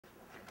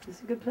Is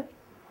this a good play?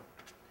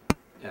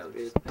 Yeah,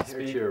 let's hair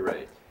to your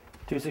right.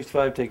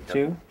 265, take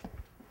 2.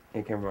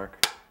 And camera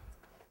mark.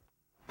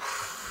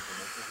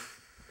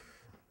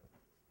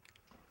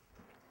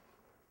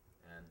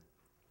 And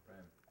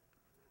frame.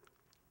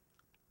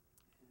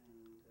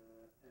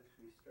 And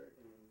actually start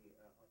in the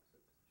opposite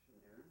position,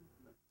 Aaron.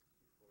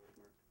 Before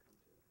Mark comes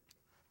to.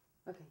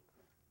 Okay.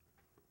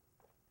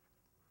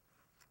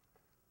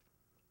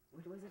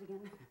 What was it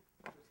again?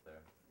 Just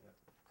there. Yep.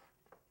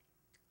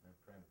 And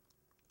frame.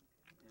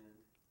 And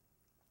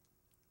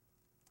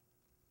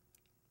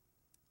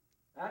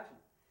action.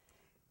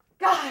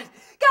 God!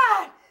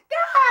 God!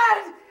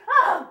 God!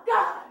 Oh,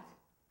 God!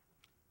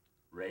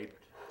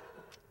 Raped?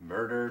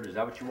 Murdered? Is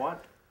that what you want?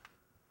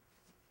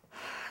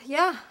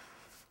 Yeah.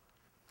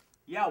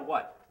 Yeah,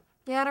 what?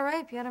 You had a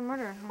rape, you had a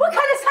murder. What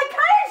kind of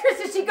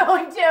psychiatrist is she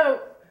going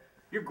to?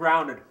 You're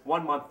grounded.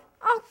 1 month.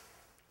 Oh,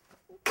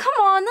 come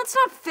on, that's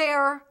not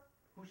fair.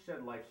 Who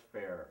said life's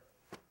fair?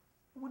 It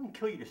wouldn't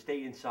kill you to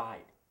stay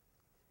inside.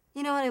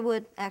 You know what, it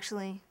would,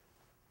 actually.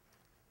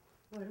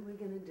 What are we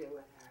gonna do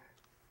with her?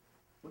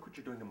 Look what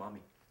you're doing to Mommy.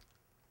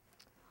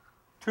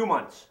 2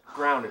 months.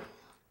 Grounded.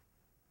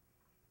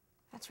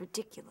 That's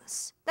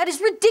ridiculous. That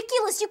is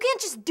ridiculous. You can't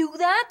just do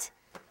that.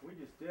 We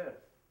just did.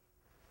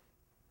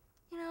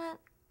 You know what?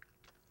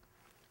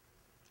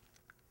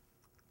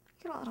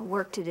 You got a lot of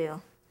work to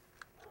do.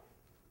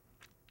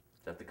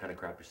 Is that the kind of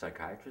crap your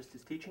psychiatrist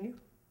is teaching you?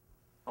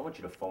 I want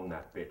you to phone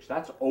that bitch.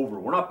 That's over.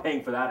 We're not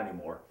paying for that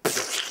anymore. You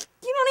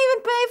don't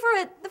even pay for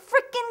it. The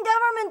frickin'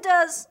 government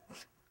does.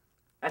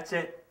 That's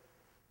it.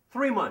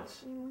 3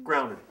 months.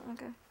 Grounded.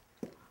 Okay.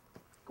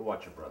 Go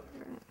watch your brother.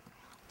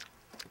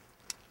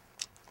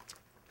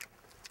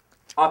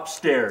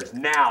 Upstairs,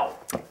 now.